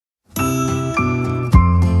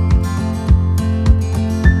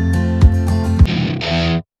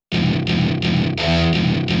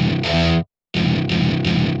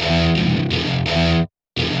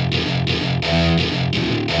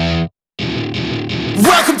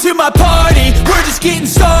to my party, we're just getting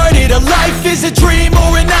started. A life is a dream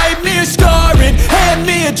or a nightmare scarring. Hand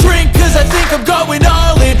me a drink cause I think I'm going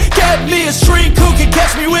all in. Get me a shrink who can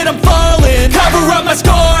catch me when I'm falling. Cover up my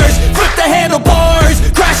scars, flip the handlebars,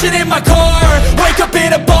 crashing in my car, wake up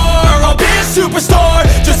in a bar. I'll be a superstar,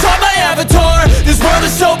 just on my avatar. This world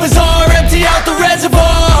is so bizarre, empty out the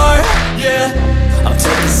reservoir. Yeah, I'm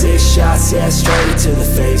taking 6 shots, yeah, straight to the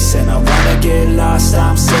face. And I wanna get lost,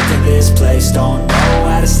 I'm sick of this place. Don't know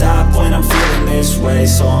how to stop when I'm feeling this way.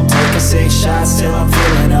 So I'm taking 6 shots till I'm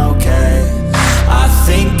feeling okay. I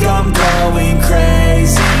think I'm going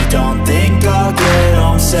crazy, don't think I'll get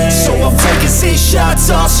home safe. So I'm taking 6 shots,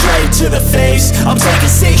 all straight to the face. I'm taking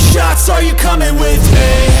 6 shots, are you coming with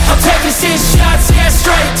me? I'm taking 6 shots, yeah,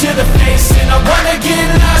 straight to the face. And I wanna get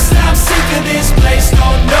lost, I'm sick of this place.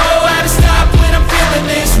 Don't know how to stop when I'm feeling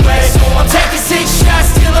this way. So I'm taking 6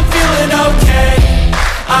 shots till I'm feeling okay.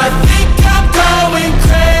 I think I'm going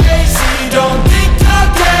crazy, don't think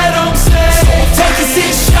I'll get home safe. So I'm taking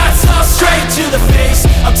 6 shots, all straight to the face.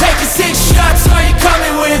 I'm taking 6 shots, are you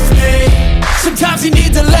coming with me? Sometimes you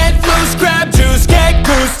need to let loose, grab juice, get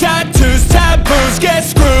goose, tattoos, taboos, get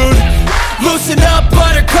screwed. Loosen up,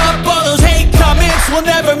 buttercup, all those hate comments will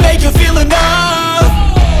never make you feel enough.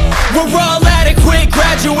 We're all adequate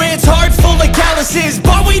graduates, heart full of calluses,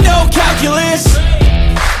 but we know calculus.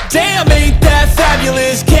 Damn, ain't that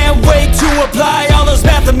fabulous? Can't wait to apply all those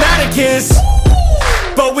mathematicus.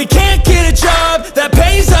 But we can't get a job that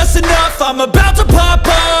pays us enough. I'm about to pop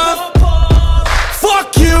off.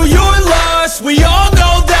 Fuck you, you're lost. We all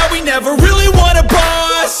know that we never really want a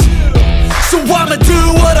boss. So I'ma do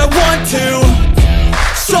what I want to,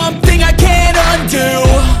 something I can't undo.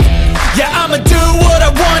 Yeah, I'ma do what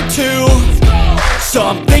I want to,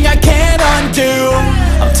 something I can't undo.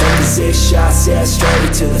 I'm taking 6 shots, yeah,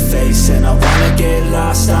 straight to the face. And I wanna get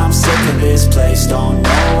lost, I'm sick of this place. Don't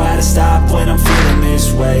know how to stop when I'm feeling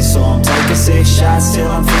this way. So I'm taking 6 shots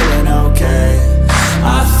till I'm feeling okay.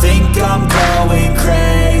 I think I'm going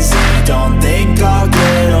crazy, don't think I'll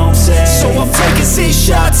get home safe. So I'm taking 6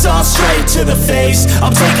 shots, all straight to the face.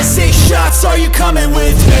 I'm taking 6 shots, are you coming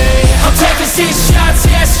with me? I'm taking 6 shots,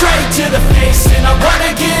 yeah, straight to the face. And I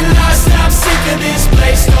wanna get lost, I'm sick of this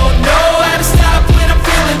place. Don't know how to stop when I'm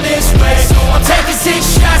feeling this way. So I'm taking 6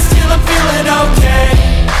 shots till I'm feeling okay.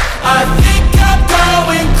 I think I'm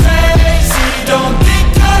going crazy, don't think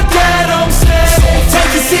I'll get home safe. So I'm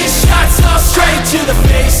taking 6 shots, all straight to the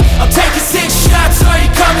face. I'm taking 6 shots, are you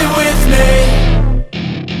coming with me?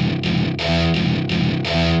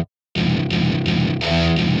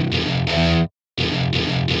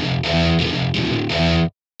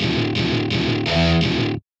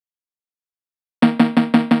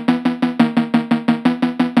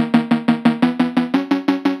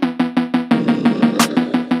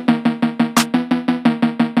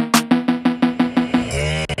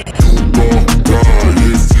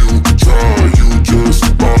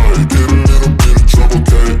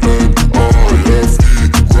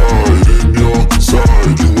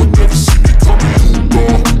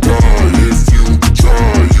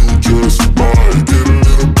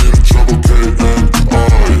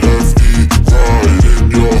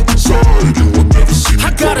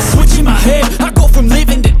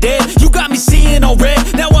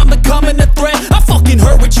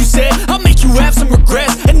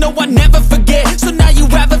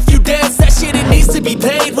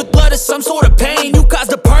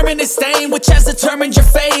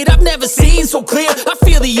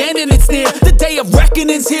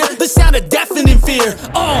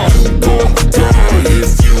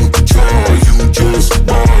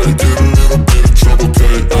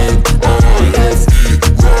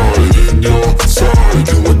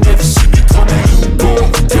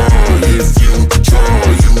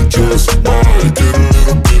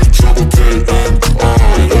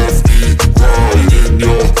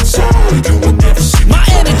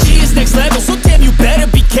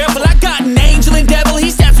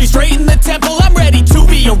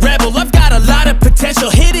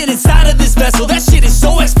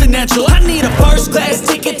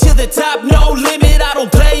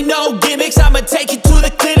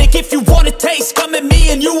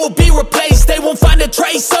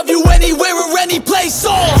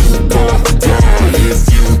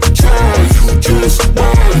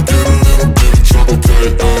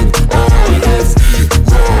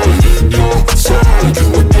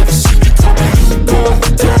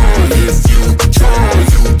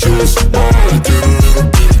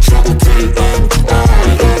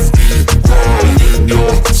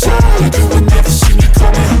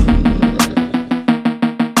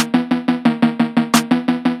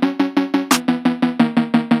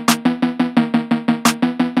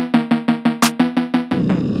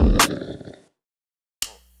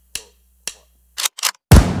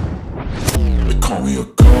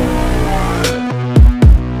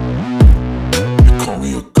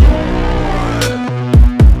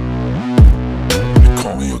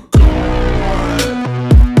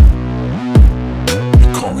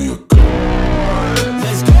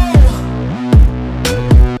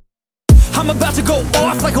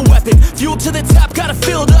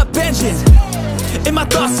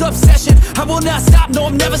 I will not stop, no,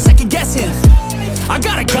 I'm never second guessing. I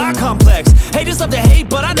got a God complex. Haters love to hate,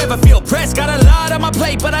 but I never feel pressed. Got a lot on my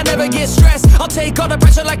plate, but I never get stressed. I'll take all the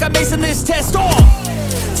pressure like I'm acing this test.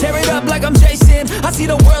 Tear it up like I'm Jason. I see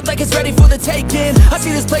the world like it's ready for the taking. I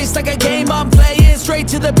see this place like a game I'm playing. Straight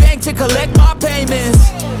to the bank to collect my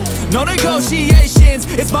payments. No negotiations,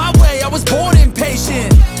 it's my way, I was born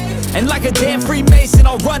impatient. And like a damn Freemason,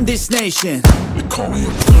 I'll run this nation. They call me a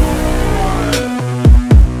god.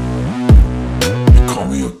 They call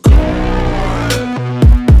me a god.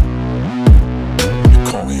 They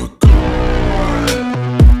call me a god.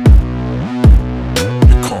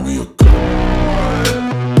 They call me a god.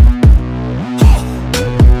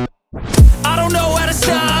 I don't know how to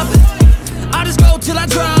stop, I just go till I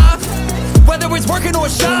drop. Whether it's working or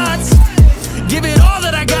shots, give it all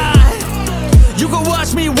that I got. You can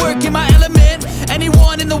watch me work in my element.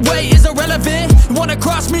 Anyone in the way is irrelevant. You wanna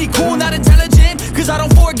cross me, cool, not intelligent, cause I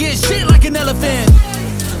don't forget shit like an elephant.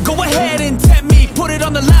 Go ahead and tempt me, put it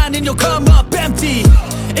on the line and you'll come up empty.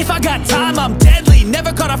 If I got time, I'm deadly.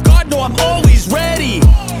 Never caught off guard, no, I'm always ready.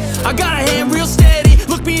 I got a hand real steady.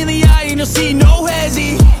 Look me in the eye and you'll see no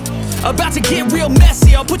hezzy. About to get real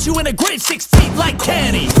messy, I'll put you in a grave 6 feet like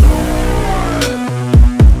Kenny.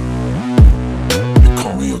 They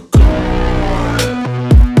call me a god.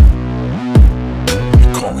 They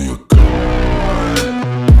call me a god.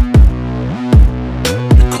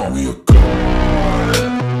 They call me a god.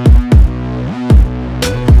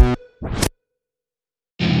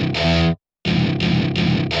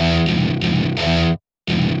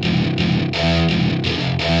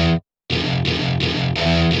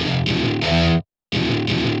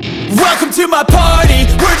 Welcome to my party,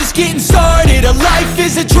 we're just getting started. A life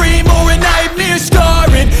is a dream or a nightmare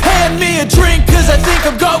scarring. Hand me a drink cause I think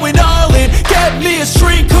I'm going all in. Get me a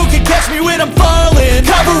shrink who can catch me when I'm falling.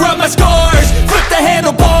 Cover up my scars, flip the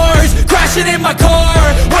handlebars. Crashing in my car,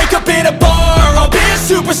 wake up in a bar. I'll be a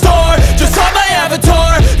superstar, just on my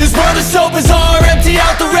avatar. This world is so bizarre, empty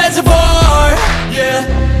out the reservoir. Yeah,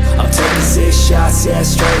 I'm taking 6 shots, yeah,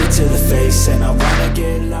 straight to the face. And I wanna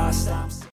get lost,